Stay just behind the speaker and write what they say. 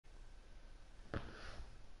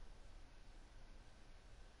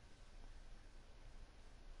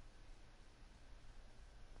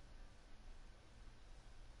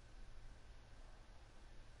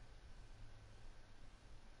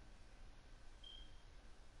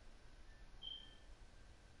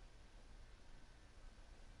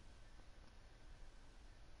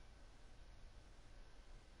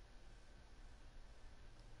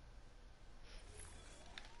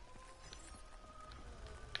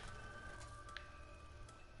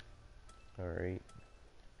Alright.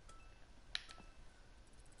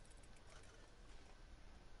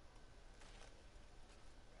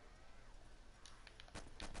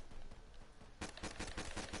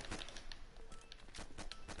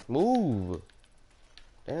 Move!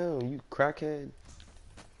 Damn, you crackhead.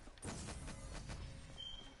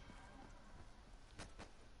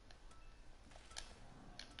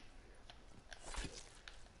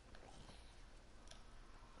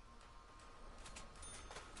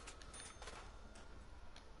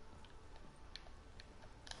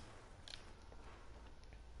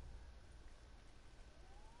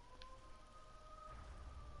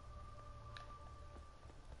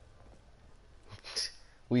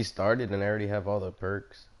 We started and I already have all the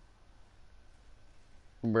perks.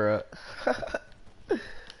 Bruh.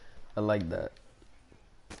 I like that.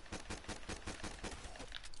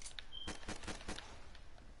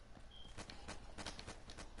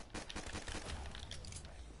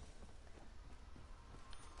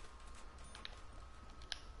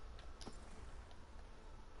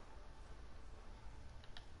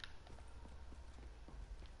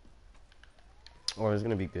 Oh, it's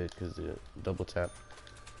gonna be good because the double tap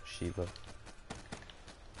Shiva.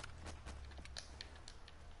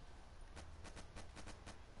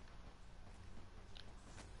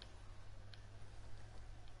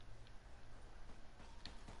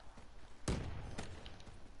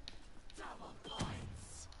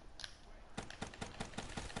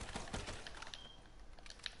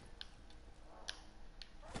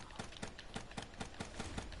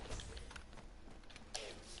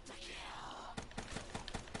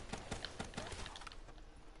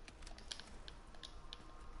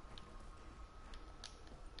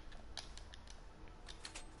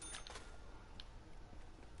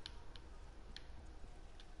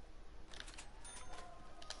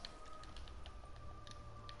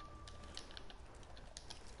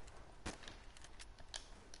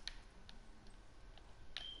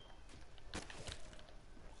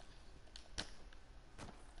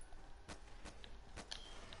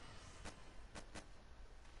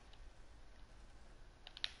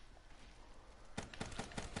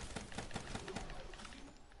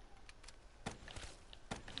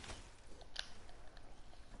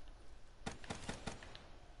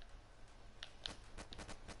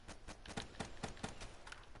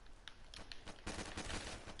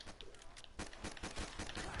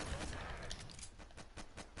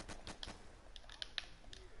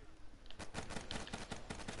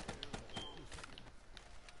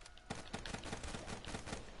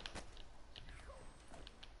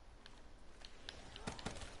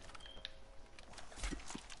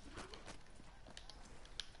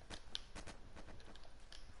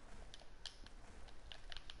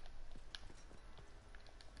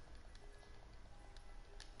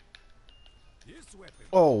 This weapon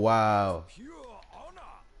Oh, wow. pure honor.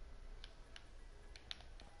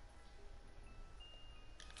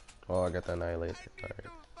 Oh, I got the annihilator. I need Alright. to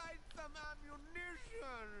find some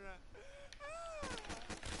ammunition.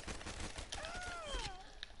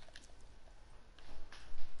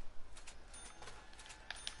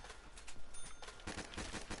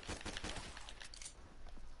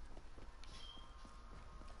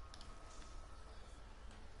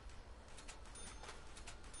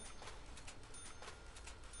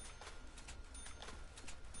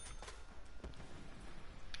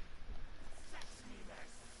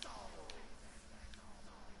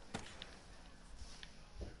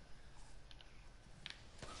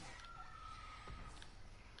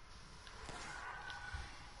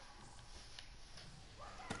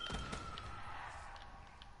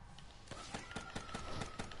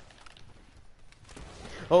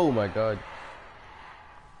 Oh my god.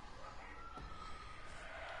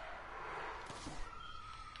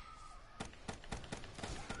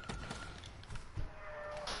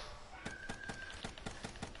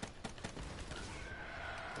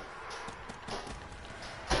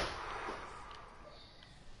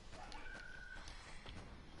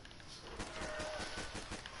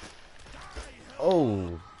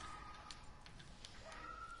 Oh.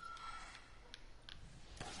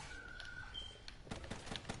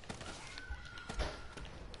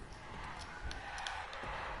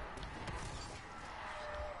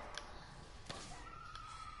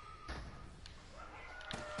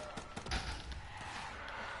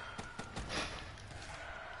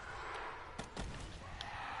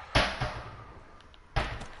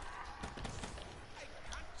 I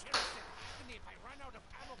can't cherish their agony if I run out of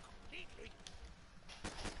ammo completely.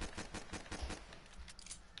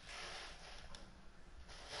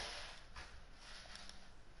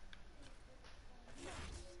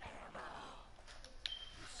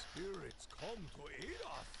 The spirits come to aid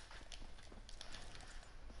us.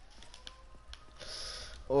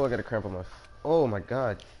 Oh, I got a cramp on my. Oh my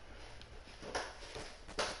god.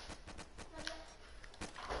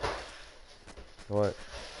 What?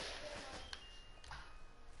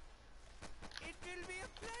 It will be a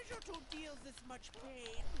pleasure to deal this much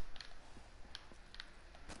pain.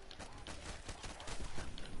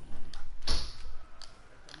 Like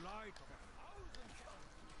the light of 1,000 suns.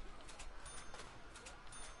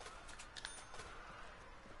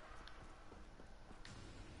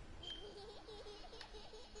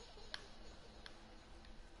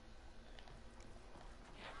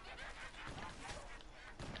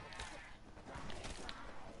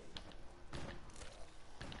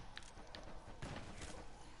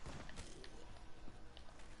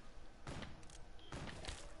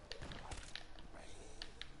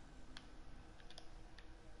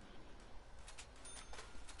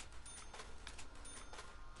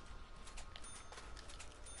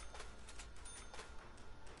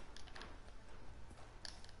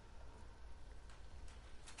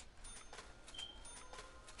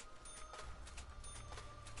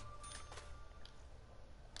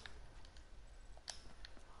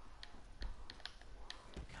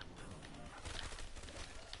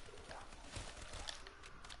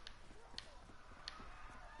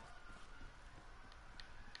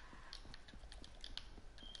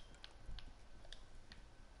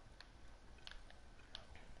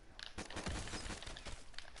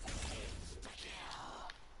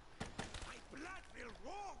 My blood will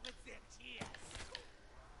roar with their tears.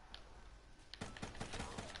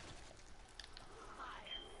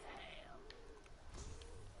 Fire fail.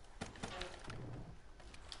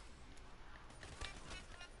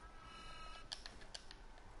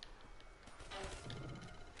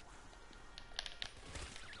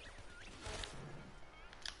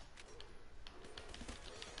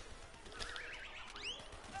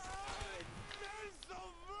 It smells so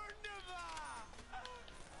wunderbar.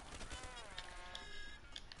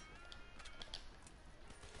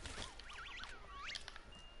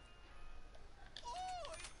 Oh,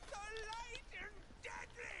 it's so light and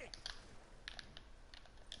deadly.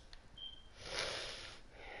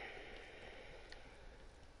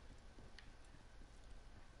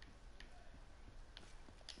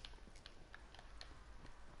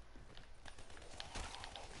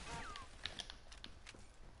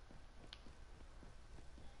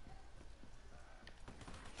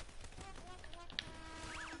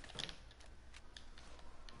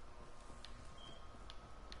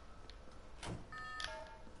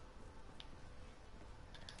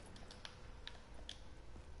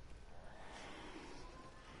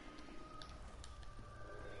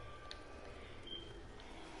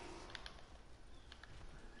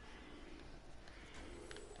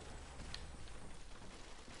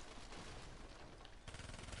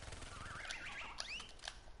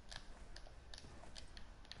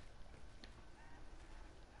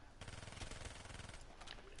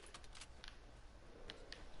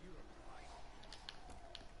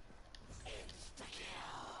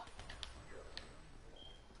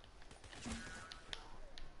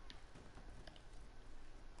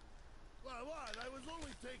 Why, what? I was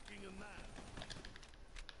only taking a nap.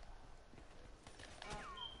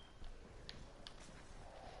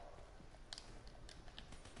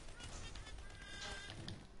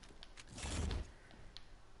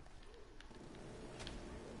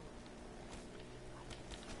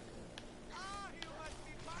 Ah, you must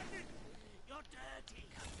be punished. You're dirty.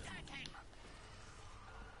 Dirty.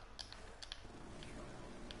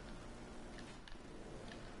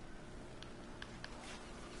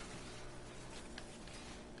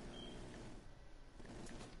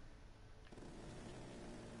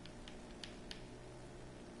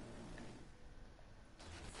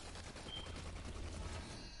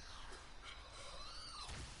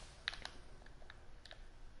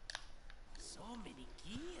 So many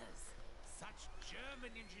gears. Such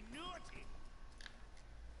German ingenuity.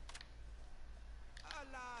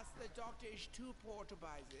 Alas, the doctor is too poor to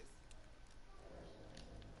buy this.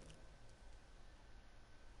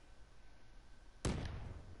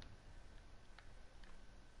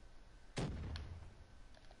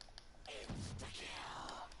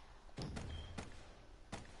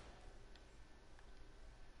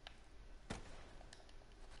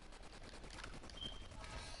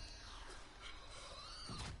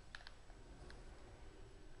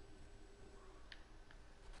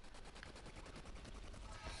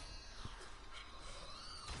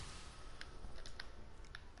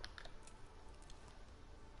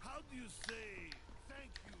 How do you say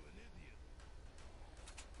thank you in Indian?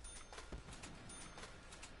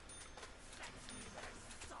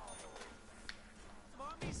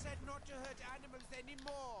 Mommy said not to hurt animals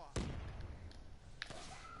anymore.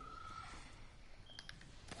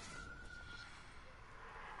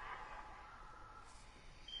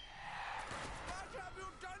 What have you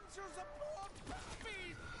done to the poor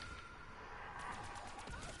puppies?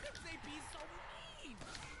 How could they be so mean?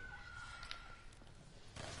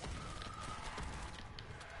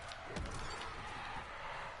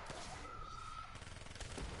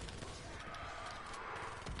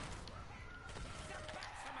 Step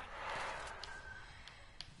back, someone!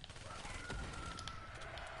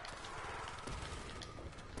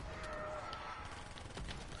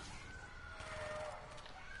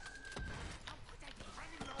 How could I be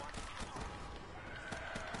running low on ammo?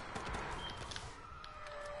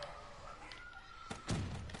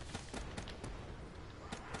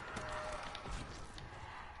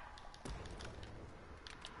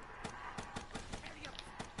 Hurry up!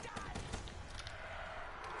 Die!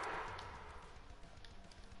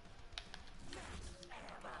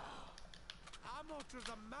 Ammo to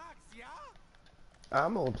the max, yeah?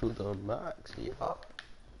 I'm on to the max, yeah.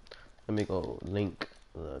 Let me go link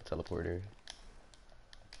the teleporter.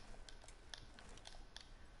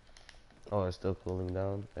 Oh, it's still cooling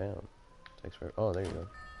down. Damn. Takes for. Oh, there you go.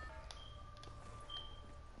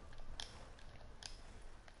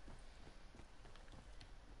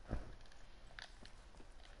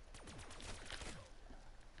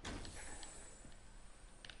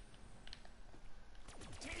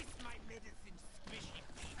 Taste my medicine, squishy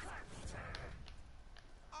feet.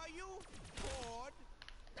 Are you bored?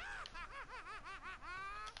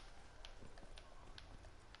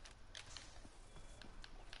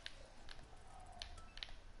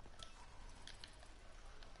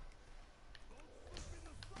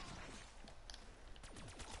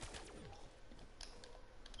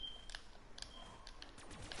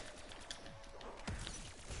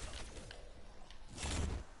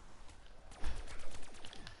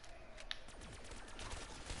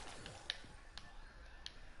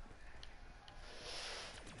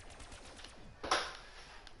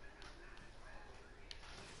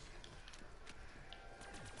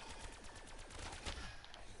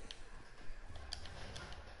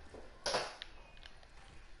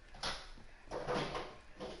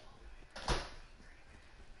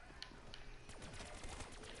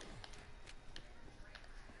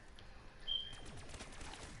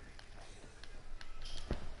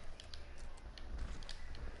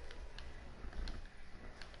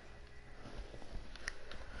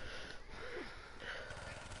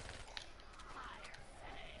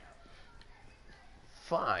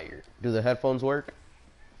 Fire. Do the headphones work?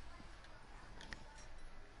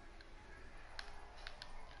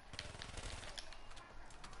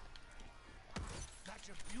 Such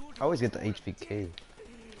a I beautiful always get the pool of HVK. death.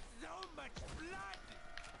 So much blood.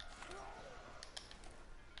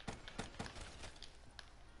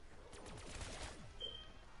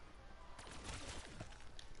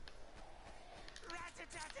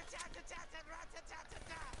 Rat-a-tat-a-tat-a-tat-a,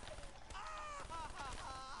 rat-a-tat-a-tat.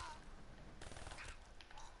 Ah!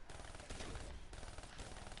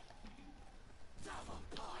 Double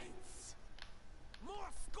points. More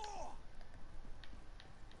score.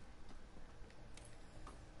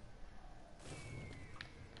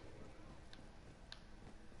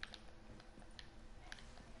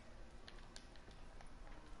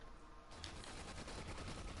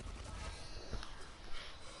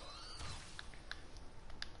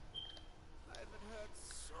 It would hurt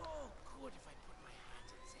so good if I put my hand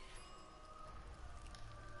in there.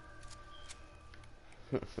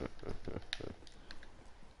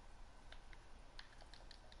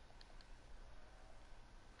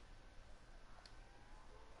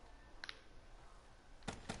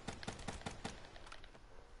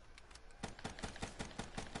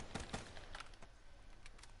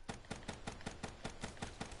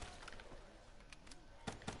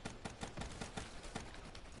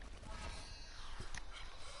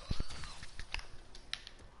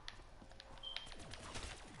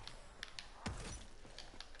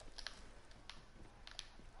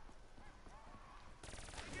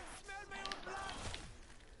 I can smell my own blood.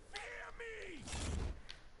 Fear me.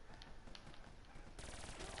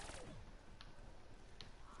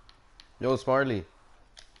 Yo, Smartly.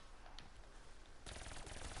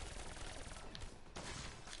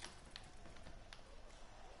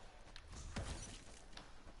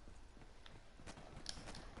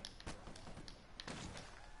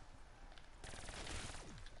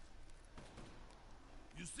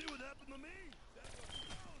 You see what happened to me?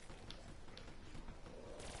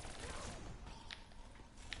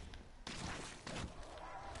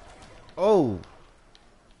 Oh.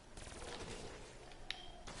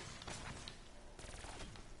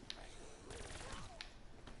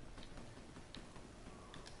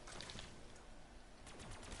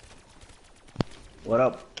 What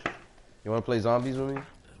up? You wanna play zombies with me?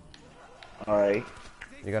 Alright.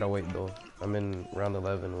 You gotta wait though. I'm in round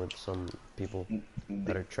 11 with some people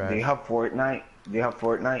that are Do you trash. have Fortnite? Do you have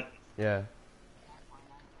Fortnite? Yeah.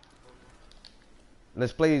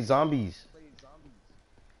 Let's play zombies.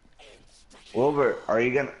 Wilbur, are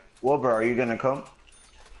you gonna come?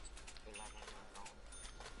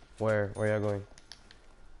 Where? Where y'all going?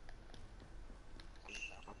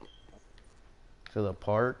 To the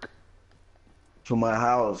park? To my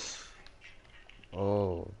house.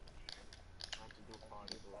 Oh.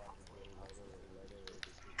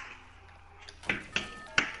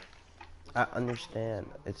 I understand.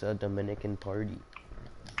 It's a Dominican party.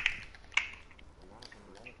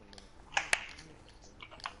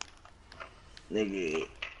 Nigga,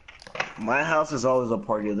 my house is always a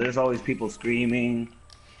party. There's always people screaming.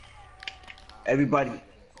 Everybody,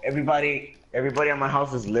 everybody at my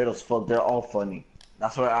house is lit as fuck. They're all funny.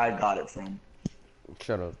 That's where I got it from.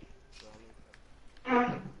 Shut up.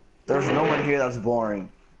 There's no one here that's boring,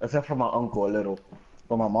 except for my uncle a little.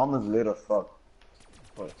 But my mom is lit as fuck.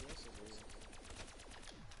 But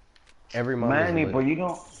Every mom Manny, is lit. but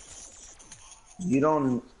you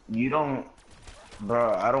don't,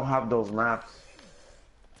 bro. I don't have those maps.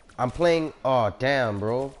 I'm playing. Oh, damn,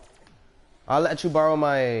 bro. I'll let you borrow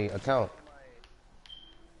my account.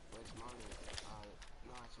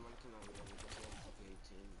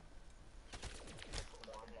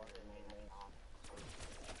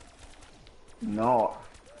 No,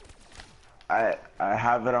 I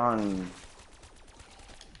have it on.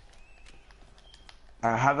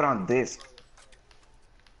 I have it on disc.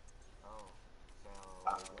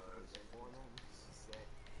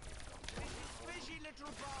 Fishy little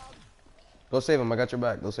bug. Go save him. I got your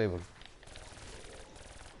back. Go save him.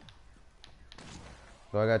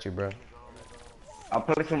 Go, I got you, bro. I'll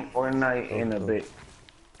play some Fortnite Go, in a go. bit.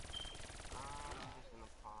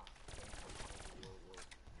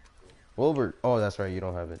 Wilbur. Oh, that's right. You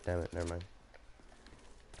don't have it. Damn it. Never mind.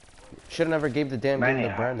 Should have never gave the damn game Manny,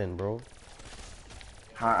 to Brandon, bro.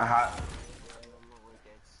 How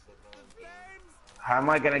am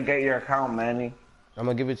I gonna get your account, Manny? I'm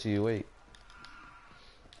gonna give it to you. Wait.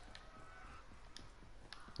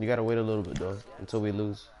 You gotta wait a little bit though until we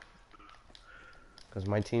lose. Cause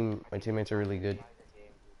my teammates are really good.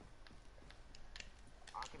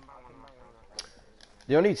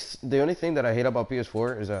 The only thing that I hate about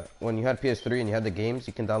PS4 is that when you had PS3 and you had the games,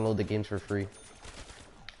 you can download the games for free.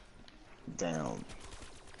 Damn.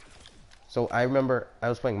 So I remember I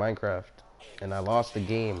was playing Minecraft and I lost the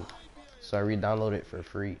game, so I re-downloaded it for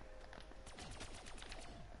free.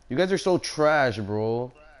 You guys are so trash,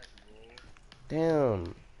 bro.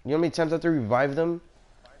 Damn. You know how many times I have to revive them?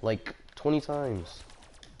 Like 20 times.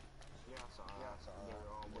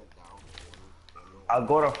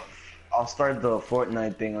 I'll start the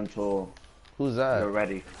Fortnite thing until Who's that? you're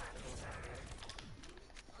ready.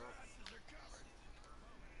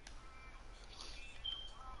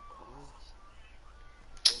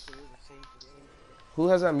 Who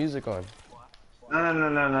has that music on?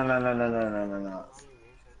 No.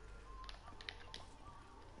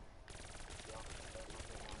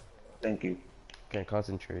 Thank you. Can't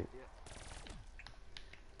concentrate.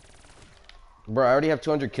 Bro, I already have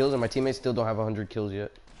 200 kills and my teammates still don't have 100 kills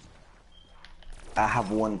yet. I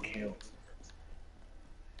have 1 kill.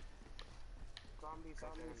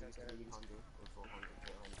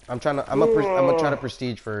 I'm gonna try to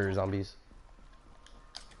prestige for zombies.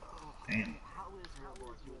 Damn.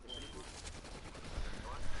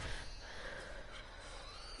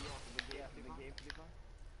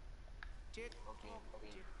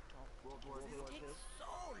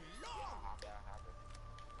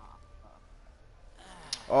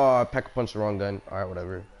 Oh, I pack a punch the wrong gun. Alright,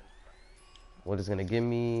 whatever. What is gonna give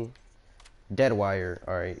me? Dead wire.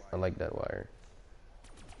 Alright, I like dead wire.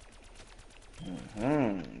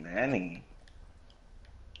 Manny.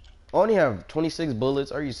 I only have 26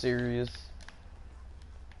 bullets. Are you serious?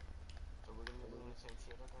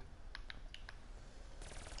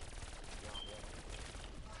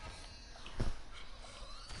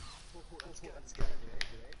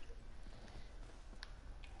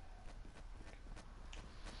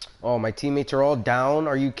 Oh, my teammates are all down.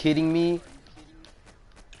 Are you kidding me?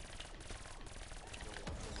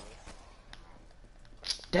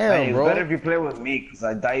 Damn, Manny, it's bro. better if you play with me, cause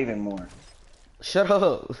I die even more. Shut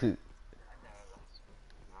up.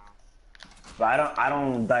 But I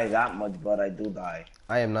don't die that much, but I do die.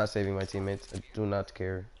 I am not saving my teammates. I do not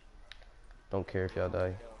care. Don't care if y'all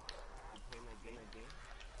die.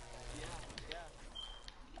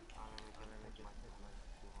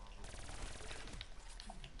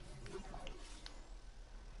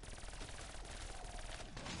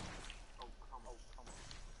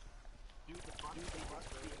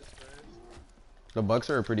 The Bucks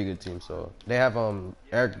are a pretty good team, so they have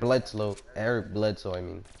Eric Bledsoe, I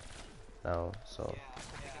mean, now, so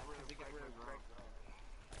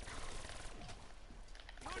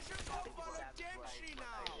You should go for a Dempsey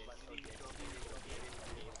now.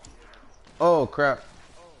 oh crap.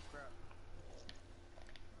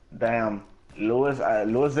 Damn. Lewis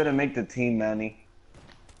didn't make the team, Manny.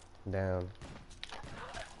 Damn.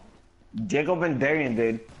 Jacob and Darian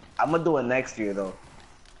did. I'm gonna do it next year though.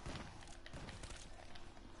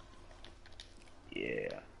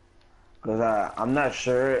 Yeah. Cause I'm not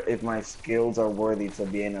sure if my skills are worthy to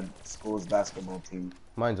be in a school's basketball team.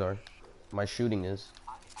 Mine's are. My shooting is.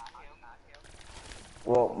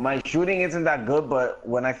 Well, my shooting isn't that good, but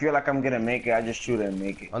when I feel like I'm gonna make it, I just shoot it and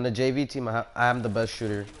make it. On the JV team, I am the best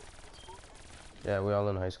shooter. Yeah, we all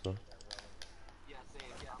in high school.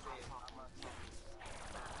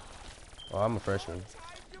 Oh, I'm a freshman. Time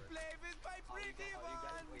to play with my pretty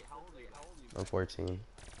one. I'm 14.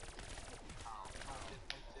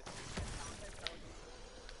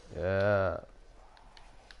 Yeah.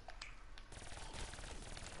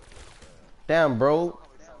 Damn, bro.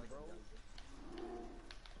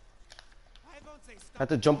 I won't say stop. Have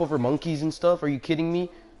to jump over monkeys and stuff? Are you kidding me?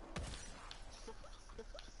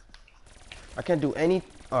 I can't do any.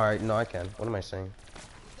 Alright, no, I can. What am I saying?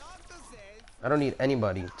 Doctor says I don't need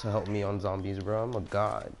anybody to help me on zombies, bro. I'm a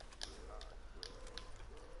god.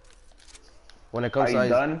 When it Are comes you to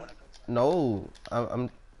done? no, I'm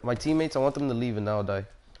my teammates. I want them to leave and then I'll die.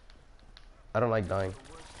 I don't like dying.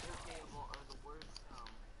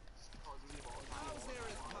 how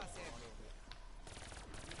serious possible.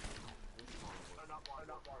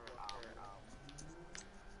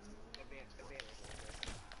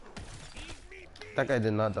 That guy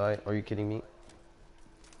did not die. Are you kidding me?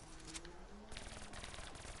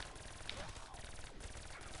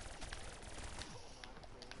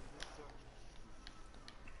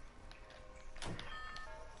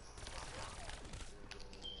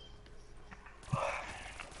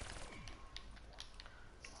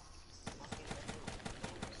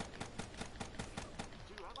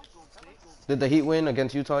 Did the Heat win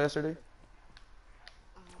against Utah yesterday?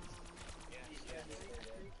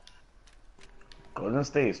 Golden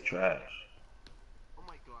State is trash.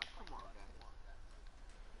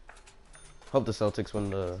 Hope the Celtics win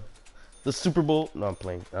the Super Bowl. No, I'm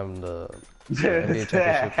playing. I'm the NBA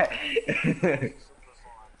championship.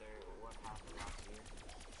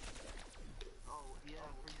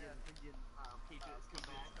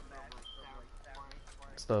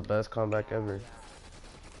 It's the best comeback ever.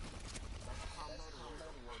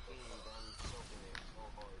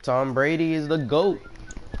 Tom Brady is the GOAT.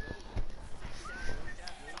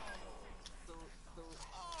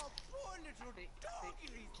 Oh, poor little doggy.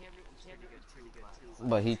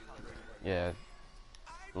 But he, yeah,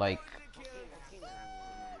 like, Many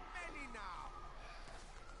now.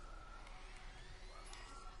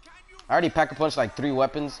 Can you I already pack-a-punched like 3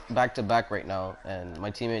 weapons back to back right now, and my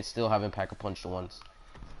teammates still haven't pack-a-punched once.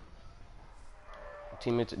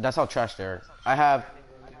 Teammates, that's how trash they are. I have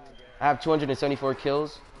 274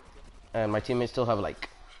 kills, and my teammates still have like,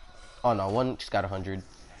 oh no, one just got 100.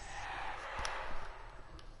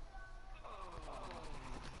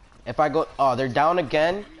 If I go, oh, they're down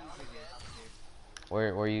again.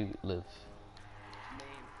 Where you live?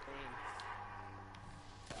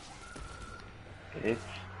 Bitch.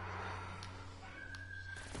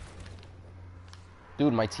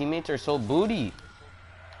 Dude, my teammates are so booty.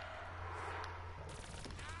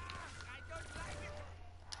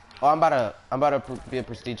 Oh, I'm about to be a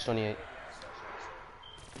prestige 28.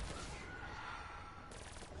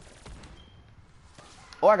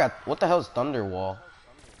 Oh, I got, what the hell is Thunder Wall?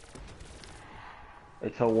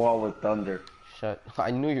 It's a wall with thunder. Shut.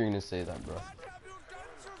 I knew you were gonna say that, bro. what have you done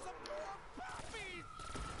to the poor puppies?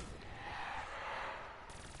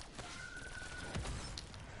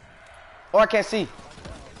 Oh, I can't see.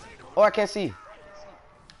 Oh, I can't see.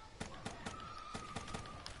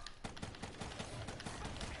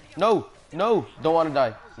 No, no, don't want to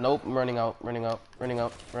die. Nope, I'm running out, running out, running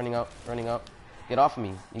out, running out, running out. Get off of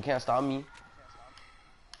me. You can't stop me.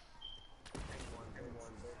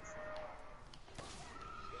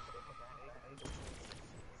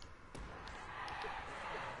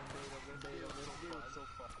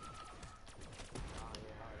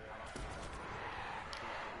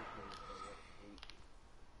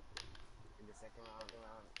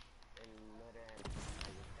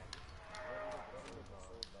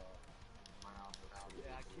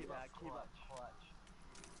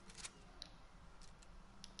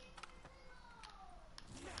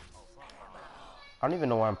 I don't even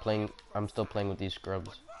know why I'm playing. I'm still playing with these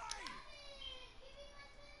scrubs.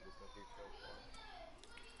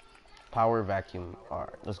 Power vacuum. Alright,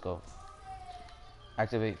 let's go.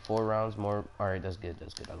 Activate 4 rounds more. Alright, that's good.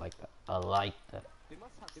 That's good. I like that. I like that. They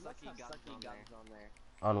must have sucky guns on there.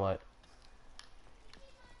 On what?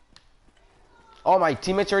 Oh, my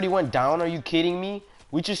teammates already went down. Are you kidding me?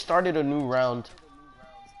 We just started a new round.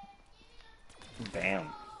 Damn.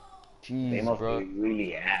 Jeez, They must bro. be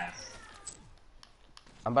really ass.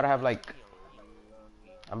 I'm about to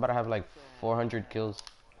have like 400 kills.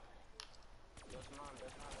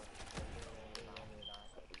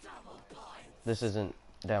 This isn't.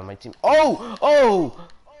 Damn, my team. Oh! Oh!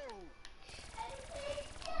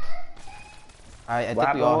 I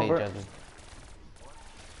think we all hate Jasmine.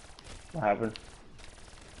 What happened?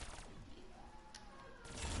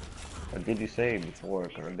 What did you say before?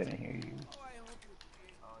 Because I didn't hear you.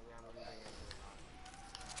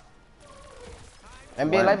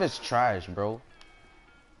 NBA When? Live is trash, bro.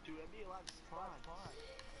 Dude, NBA Live is fun.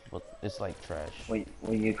 But it's like trash. When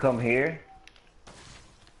you come here,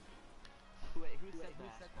 Wait, who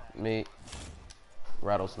said that? Me.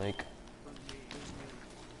 Rattlesnake.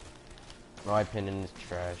 My opinion is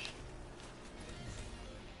trash.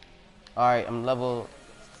 Alright, I'm level...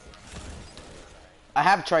 I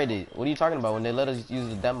have tried it. What are you talking about? When they let us use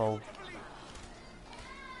the demo.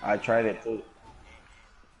 I tried it too.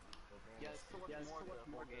 Yeah, it's still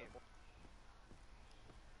more game.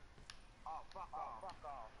 Oh, fuck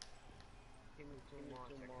off. Give me two more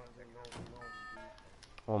seconds.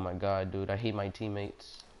 Oh my god, dude. I hate my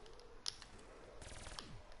teammates.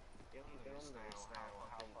 You don't understand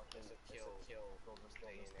how fucking kill Golden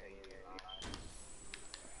State and you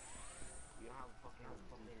don't have fucking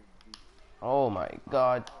Oh my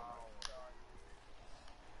god.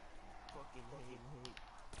 fucking hate.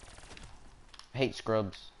 I hate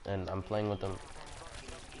scrubs. And I'm playing with them.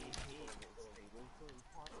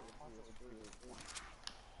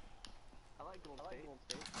 I like Golden State.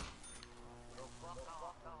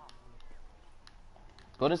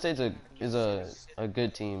 Golden State's is a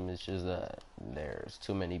good team. It's just that there's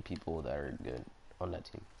too many people that are good on that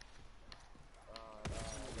team.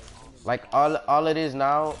 Like all it is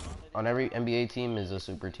now on every NBA team is a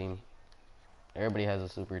super team. Everybody has a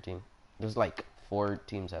super team. There's like 4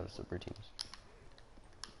 teams have super teams.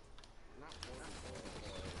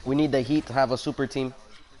 We need the Heat to have a super team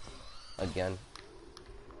again.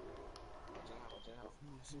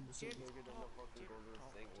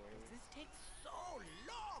 This takes so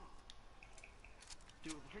long.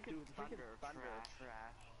 Dude, freaking Thunder are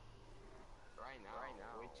trash. Right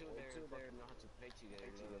now. Wait till they know how to play together.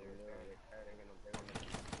 They're gonna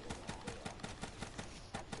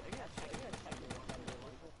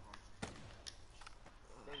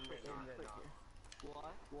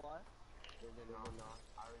What? They're not.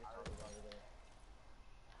 I already told you about it.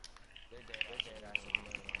 They're dead.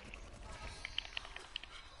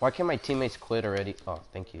 Why can't my teammates quit already? Oh,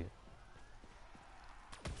 thank you.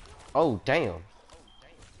 Oh, damn.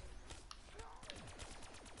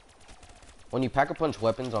 When you pack-a-punch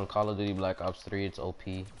weapons on Call of Duty Black Ops 3, it's OP.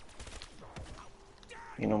 You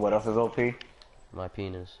know what else is OP? My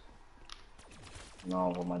penis.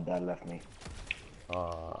 No, but my dad left me.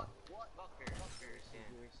 Uh,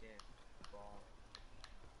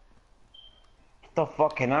 What the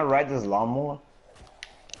fuck? Can I ride this lawnmower?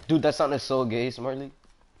 dude, that sounded so gay, Smartly.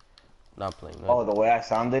 Not playing that. Oh, the way I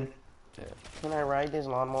sounded? Yeah. Can I ride this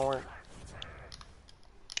lawnmower?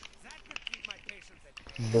 That could keep my patience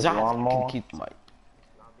at This That lawnmower? can keep my...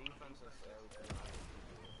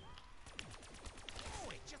 oh,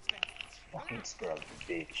 it just went. Fucking scrub,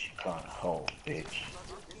 bitch. Can't hold, bitch.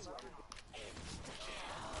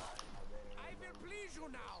 I will please you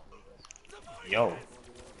now. The Yo.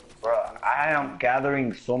 Bruh, I am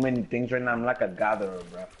gathering so many things right now. I'm like a gatherer,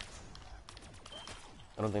 bruh.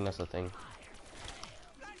 I don't think that's the thing.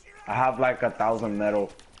 I have like 1,000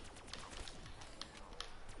 metal.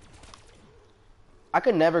 I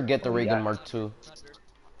could never get the Oh, ray yeah. gun Mark II.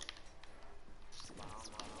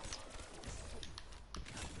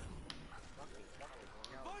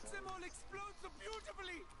 Watch them all explode so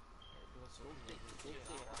beautifully.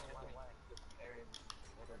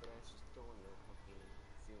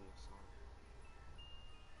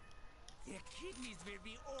 Your kidneys will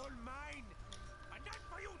be all mine, but not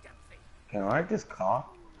for you, Dempsey. Can I ride this car?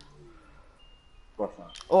 Of course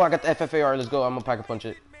not. Oh, I got the FFAR. Let's go. I'm gonna pack-a-punch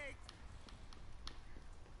it. Mate,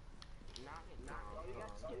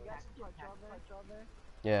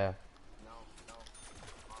 Yeah.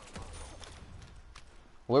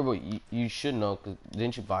 Wait, you should know, cause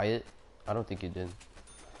didn't you buy it? I don't think you did.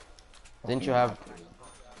 Didn't you have...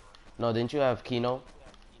 No, didn't you have Kino?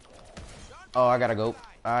 Oh, I gotta go.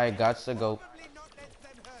 I got to go. probably not let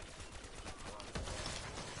them hurt.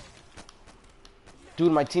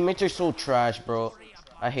 Dude, my teammates are so trash, bro.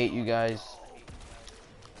 I hate you guys.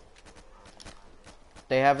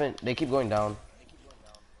 They keep going down.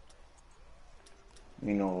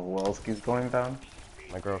 You know who else keeps going down?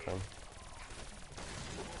 My girlfriend.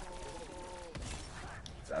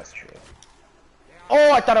 That's true.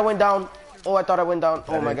 Oh, I thought I went down. Oh, I thought I went down.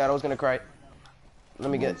 Oh That my is- god, I was gonna cry. Let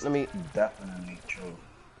me. Definitely true.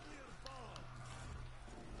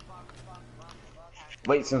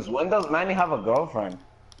 Wait, since when does Manny have a girlfriend?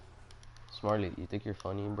 Smartly, you think you're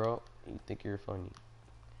funny, bro? You think you're funny?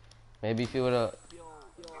 Maybe if you would've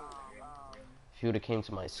came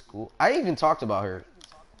to my school. I even talked about her.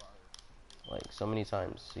 Like, so many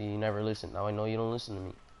times. See, you never listen. Now I know you don't listen to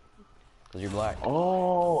me. Because you're black.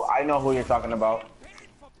 Oh, I know who you're talking about.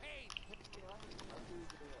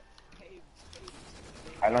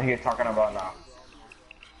 I know who you're talking about now.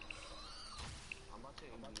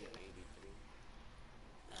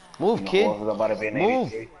 Move, You know kid. who else is about to be an Move.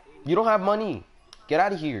 83? You don't have money. Get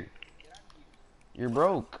out of here. You're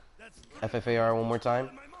broke. FFAR one more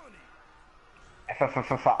time.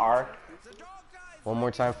 FFFR? One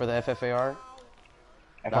more time for the FFAR.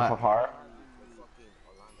 FFFR?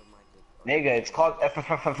 Nigga, it's called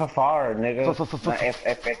FFFR, nigga. Not FFFAR.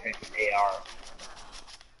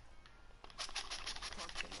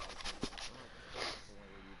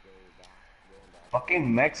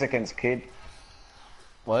 Fucking Mexicans, kid.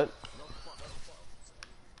 What?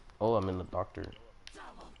 Oh, I'm in the doctor.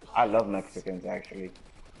 I love Mexicans, actually.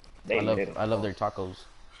 They lit it. I love their tacos.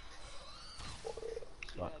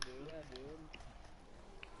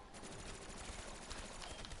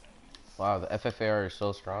 Wow, the FFAR is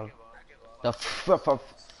so strong. The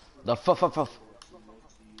FFFR.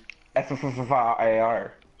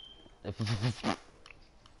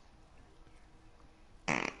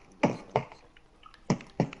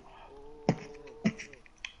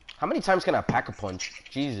 How many times can I pack a punch?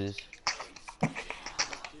 Jesus. I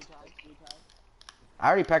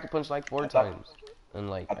already pack a punch like 4 times.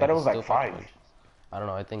 And like I thought it was can like still pack a 5. punch. I don't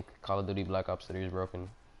know, I think Call of Duty Black Ops 3 is broken.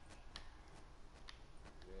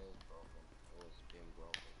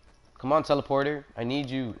 Come on, teleporter. I need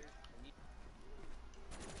you.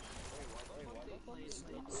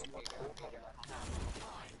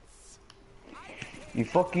 You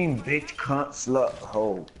fucking bitch, cunt, slut,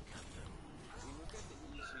 hoe.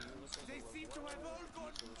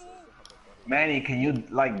 Manny, can you,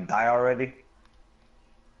 like, die already?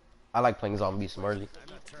 I like playing zombies smartly.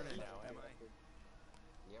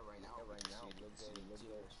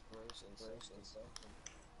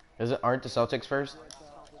 Aren't the Celtics first?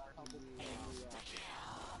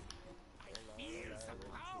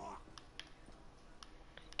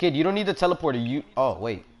 Kid, you don't need the teleporter. Oh,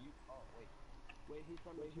 wait.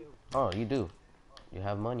 Oh, you do. You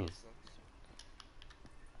have money.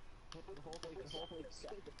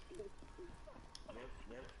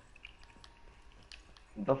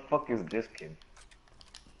 The fuck is this kid?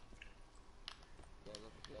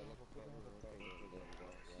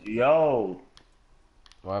 Yo!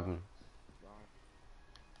 What happened?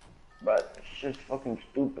 But it's just fucking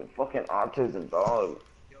stupid. Fucking autism, dog.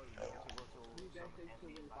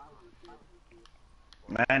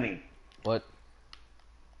 Manny. What?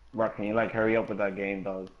 Bro, can you like hurry up with that game,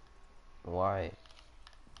 dog? Why?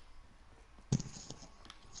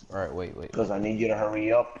 Alright, wait. Because I need you to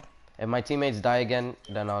hurry up. If my teammates die again,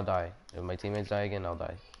 then I'll die. If my teammates die again, I'll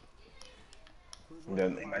die.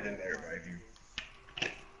 Then imagine they revive you.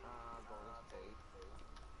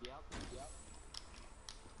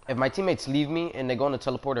 If my teammates leave me and they go on the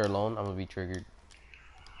teleporter alone, I'm gonna be triggered.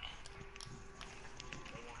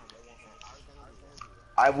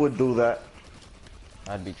 I would do that.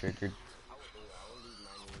 I'd be triggered.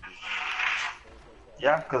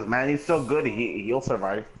 Yeah, because Manny's so good, he'll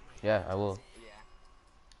survive. Yeah, I will.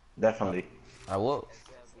 Definitely. I will.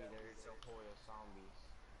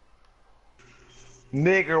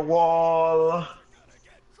 Nigger wall.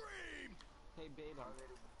 Hey, babe.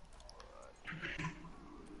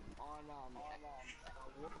 On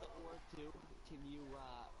World War II, can you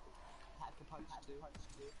pack a punch too?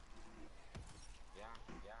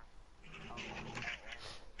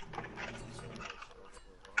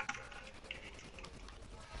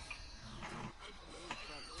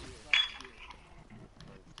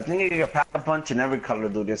 I think you can pack a punch in every Call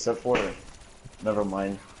of Duty except for it. Never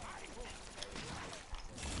mind.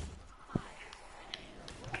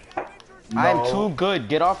 I'm too good.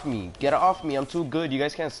 Get off me. Get off me. I'm too good. You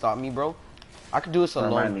guys can't stop me, bro. I could do this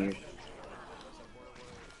alone.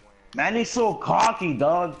 Manny's so cocky,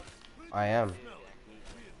 dog. I am.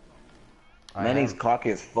 Manny's cocky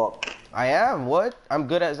as fuck. I am. What? I'm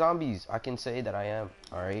good at zombies. I can say that I am.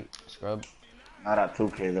 Alright, scrub. Not at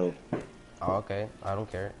 2K though. Oh, okay. I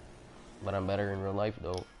don't care. But I'm better in real life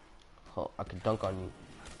though. Oh, I could dunk on you.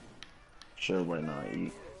 Sure, why not?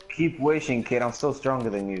 You keep wishing, kid. I'm still stronger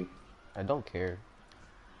than you. I don't care.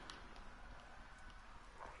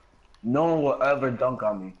 No one will ever dunk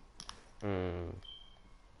on me. Hmm.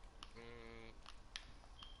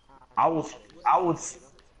 I was, I would,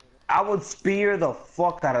 I would spear the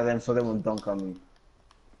fuck out of them so they would dunk on me.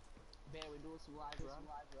 Man, we doing some live, bro.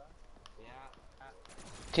 Yeah.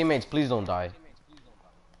 Teammates, please don't die.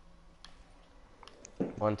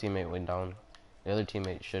 One teammate went down. The other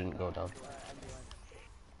teammate shouldn't go down.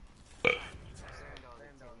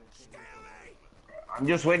 I'm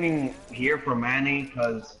just waiting here for Manny,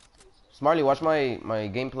 cause. Smarly, watch my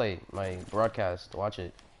gameplay, my broadcast. Watch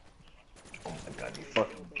it. Oh my god, you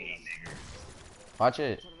fucking gay nigger. Watch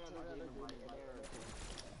it.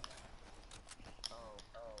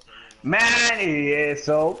 Manny is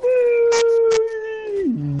so.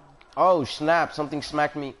 Oh snap! Something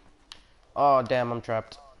smacked me. Oh damn! I'm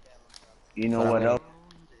trapped. You know But what I'm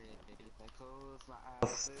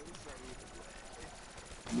else?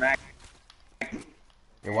 Mac.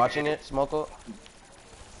 You're watching it, Smoko?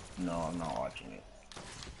 No, I'm not watching it.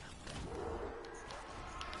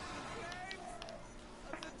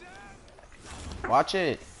 Watch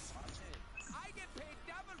it. I get paid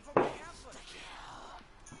double for my effort.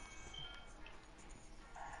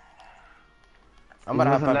 I'm It about to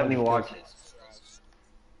have doesn't let me 500 watch kills.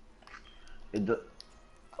 it. It do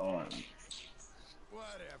oh,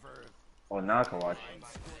 Whatever. oh, now I can watch it.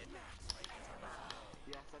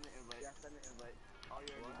 Yeah, send an invite. Yeah, send an invite. Oh,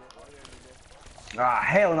 you already did. Oh, you already did. Ah,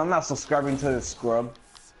 hell, no, I'm not subscribing to this scrub.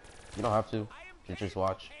 You don't have to. You just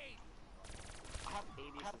watch. I have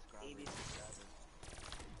 80 subscribers.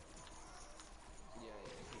 Yeah,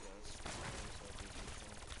 he does.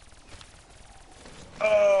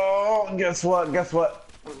 Oh, guess what? Guess what?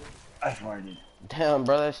 I farted. Damn,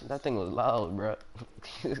 bro, that thing was loud, bro.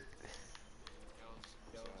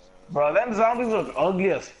 Bro, them zombies look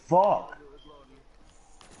ugly as fuck.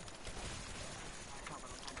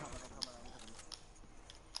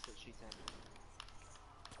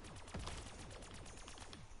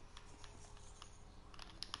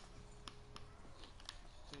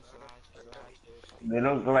 They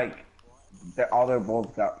look like all their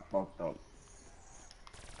bolts got fucked up.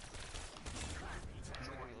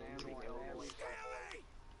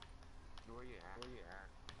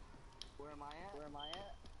 Where am I at? Where am I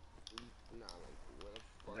at? Nah, like, where the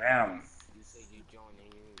fuck? Damn. You say you joined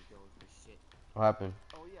and you ain't joined for shit. What happened?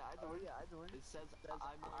 Oh yeah, I joined. It says I'm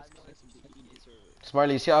supposed to be in server.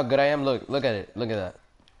 Smarty, you see how good I am? Look at it. Look at that.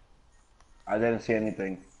 I didn't see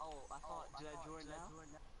anything. Oh, I thought, did I join now?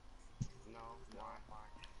 No, why?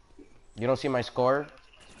 You don't see my score?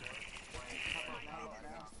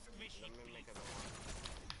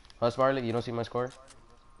 Huh, Smarty? You don't see my score?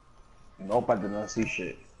 Nope, I did not see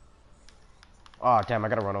shit. Oh, damn, I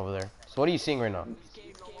gotta run over there. So what are you seeing right now?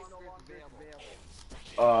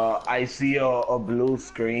 I see a blue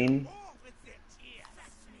screen.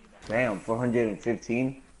 Damn,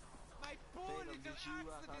 415.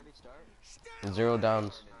 Zero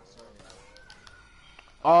downs.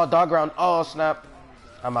 Oh, dog round. Oh, snap.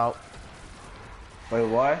 I'm out. Wait,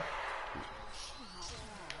 what?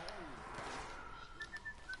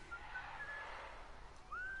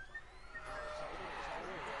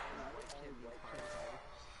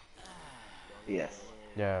 Yes.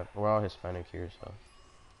 Yeah, we're all Hispanic here, so.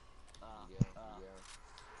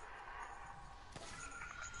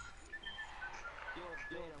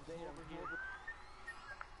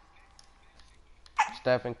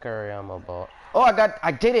 Stephen Curry, I'm a ball. Oh,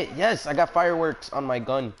 I did it. Yes, I got fireworks on my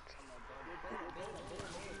gun.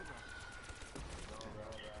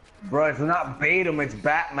 Bro, it's not Batum, it's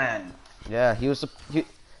Batman. Yeah,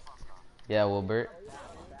 yeah, Wilbert.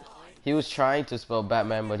 He was trying to spell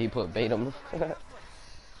Batman, but he put Batum.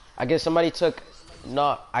 I guess somebody took,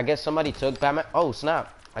 no, I guess somebody took Batman. Oh,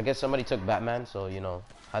 snap. I guess somebody took Batman, so, you know,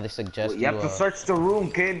 how they suggest You have to search the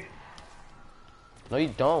room, kid. No, you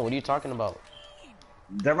don't. What are you talking about?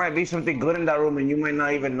 There might be something good in that room and you might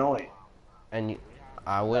not even know it. And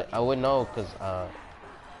I would know, cause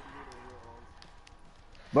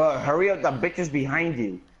Bro, hurry up, that bitch is behind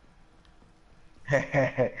you. Don't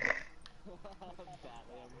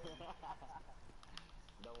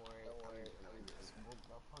worry.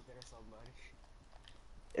 I'll fucking somebody.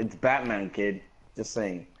 It's Batman, kid. Just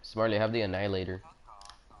saying. Smartly have the Annihilator.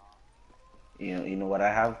 You know what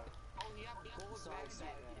I have?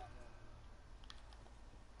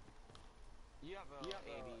 You have a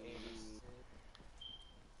 80.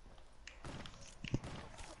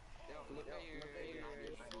 Yo, look at your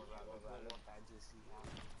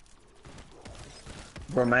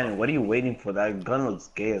Bro, man, what are you waiting for? That gun looks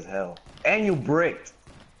gay as hell. And you bricked.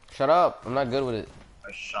 Shut up. I'm not good with it.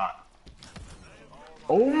 A shot.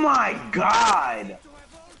 Oh my god!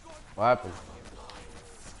 What happened?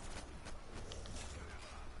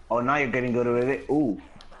 Oh, now you're getting good with it? Ooh.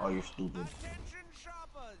 Oh, you're stupid. Attention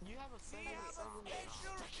shoppers. You have a Here's some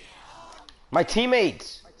special My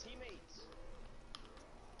teammates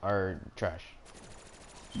are trash.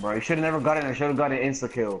 Bro, you should have never got it. I should have got an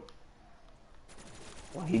insta kill.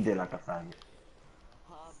 Well, he did like a faggot.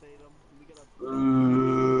 Ha, bait him. We gotta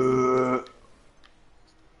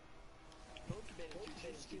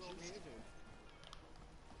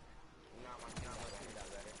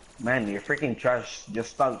Man, you're freaking trash.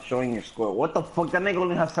 Just stop showing your score. What the fuck? That nigga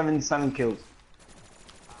only has 77 kills.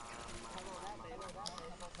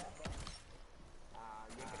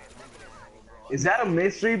 Is that a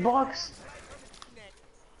mystery box?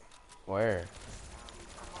 Where?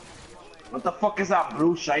 What the fuck is that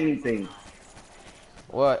blue shiny thing?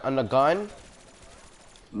 What? On the gun?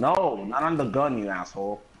 No, not on the gun, you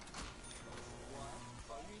asshole.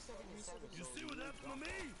 You see what happened to me?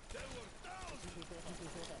 There were thousands.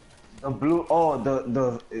 The blue, oh,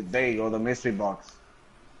 there you go, the mystery box.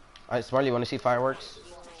 Alright, Smarty, you wanna see fireworks?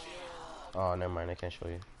 Oh, never mind, I can't show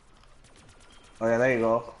you. Oh yeah, there you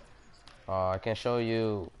go. I can't show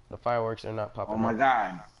you. The fireworks are not popping Oh my up.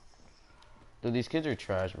 god. Dude, these kids are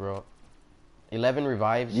trash, bro. 11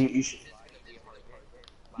 revives. You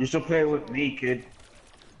should play with me, kid.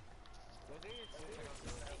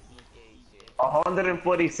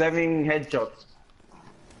 147 headshots.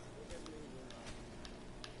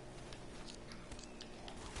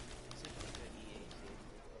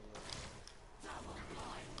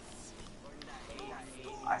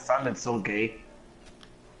 I sounded so gay.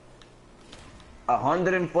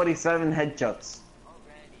 147 headshots.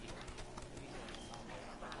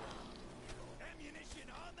 ammunition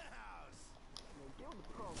on the house.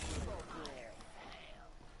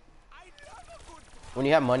 I love a good When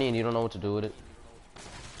you have money and you don't know what to do with it,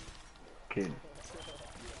 Kid.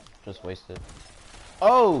 just waste it.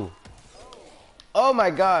 Oh! Oh my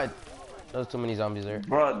god! There's too many zombies there.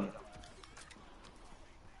 Bro.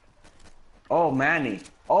 Oh, Manny.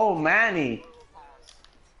 Oh, Manny.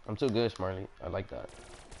 I'm too good, Smarty. I like that.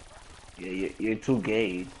 Yeah, you're too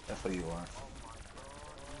gay. That's what you are.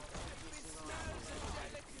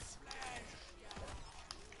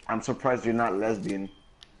 I'm surprised you're not lesbian.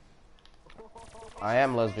 I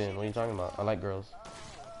am lesbian. What are you talking about? I like girls.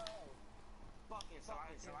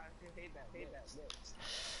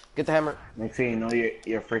 Get the hammer. Next thing you know,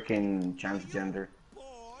 you're freaking transgender.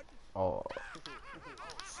 board. Oh.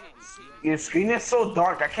 Your screen is so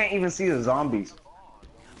dark, I can't even see the zombies.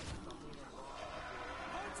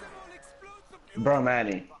 Multiple explosive. Bro,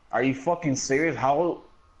 Manny, are you fucking serious? How? Oh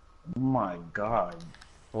my god.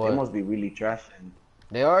 They What? must be really trash.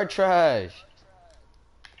 They are trash.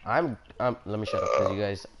 I'm let me shut up because you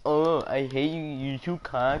guys. Oh, I hate you. You're too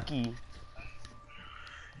cocky.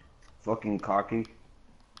 Fucking cocky.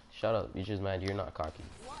 Shut up. You're just mad. You're not cocky.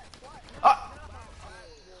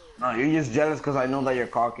 No, you're just jealous because I know that you're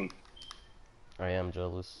cocky. I am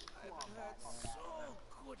jealous. So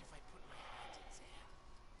good if I put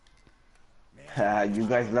my hand in You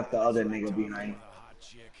guys left the other nigga behind. A hot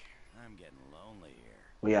chick. I'm getting lonely here.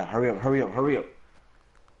 Oh yeah, hurry up, hurry up, hurry up.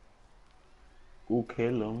 Ooh,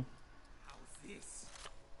 kill him. How's this?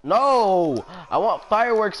 No! I want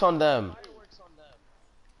fireworks on them.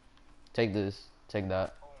 Take this. Take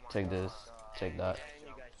that. Take this. Take that.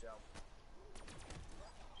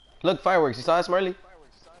 Look, fireworks. You saw that, Smarty?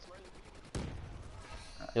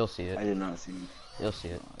 You'll see I it. did not see him. You'll see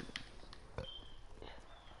it.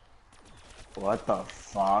 What the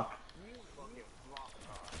fuck?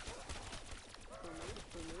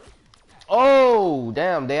 Oh,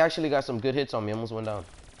 damn. They actually got some good hits on me. Almost went down.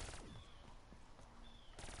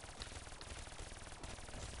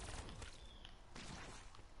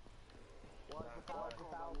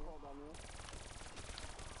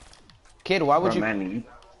 Kid, why would Bro, you... Manny,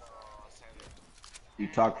 you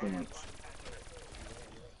talk too much.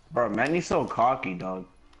 Bro, Manny's so cocky, dog.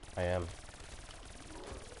 I am.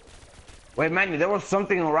 Wait, Manny, there was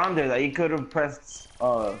something around there that you could have pressed,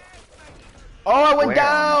 Oh, I went Where?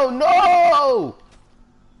 down! No!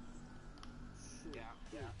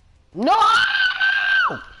 No!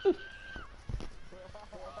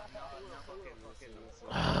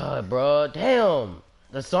 Bro, damn.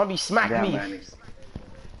 The zombie smacked Damn, me. Manny.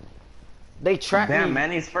 They trapped Damn, me.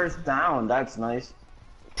 Manny's first down. That's nice.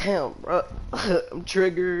 Damn, bro. I'm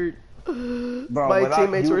triggered. Bro, My without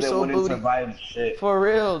teammates you, were they so wouldn't booty. survive shit. For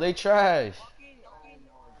real, they trash.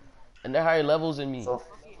 And they're higher levels than me. So,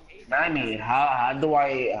 Manny, how do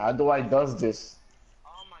I does this? Oh,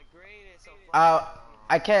 my grade is so Uh,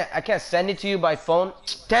 fucking I can't send it to you by phone.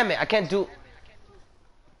 Damn it, I can't do.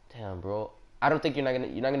 Damn, bro. I don't think you're not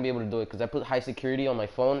gonna be able to do it because I put high security on my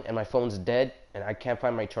phone and my phone's dead and I can't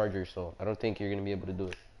find my charger, so I don't think you're gonna be able to do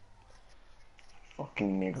it.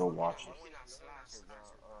 Fucking nigga watches. We're not slasher,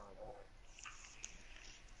 bro.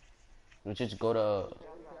 We just go to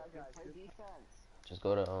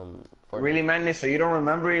Fortnite. Really, Manny? So you don't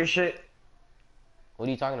remember your shit? What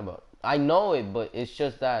are you talking about? I know it, but it's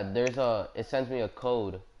just that it sends me a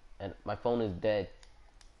code and my phone is dead.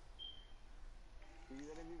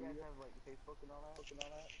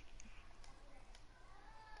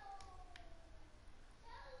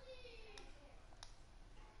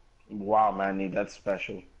 Wow, Manny, that's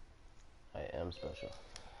special. I am special.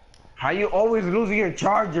 How you always losing your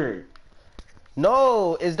charger?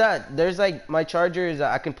 No, is that there's like my charger is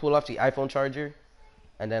that I can pull off the iPhone charger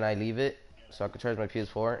and then I leave it so I can charge my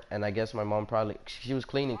PS4 and I guess my mom probably she was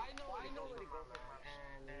cleaning. I know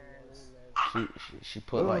where the She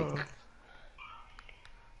put like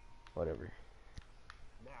whatever.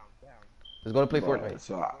 Let's go to play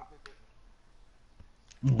Fortnite.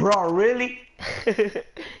 Bro, really?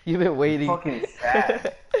 You've been waiting. Fucking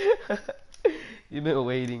fat. You've been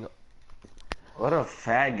waiting. What a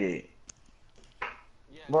faggot.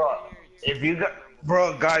 Yeah,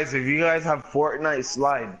 Bro, guys, if you guys have Fortnite,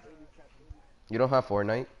 slide. You don't have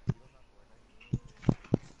Fortnite?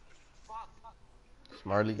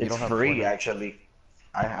 Smartly, you It's don't have free, Fortnite. actually.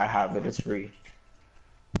 I have it. It's free.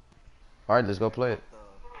 Alright, let's go play it.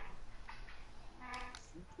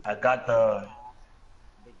 I got the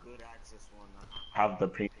the good access one. have the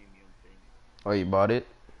premium thing. Oh, you bought it?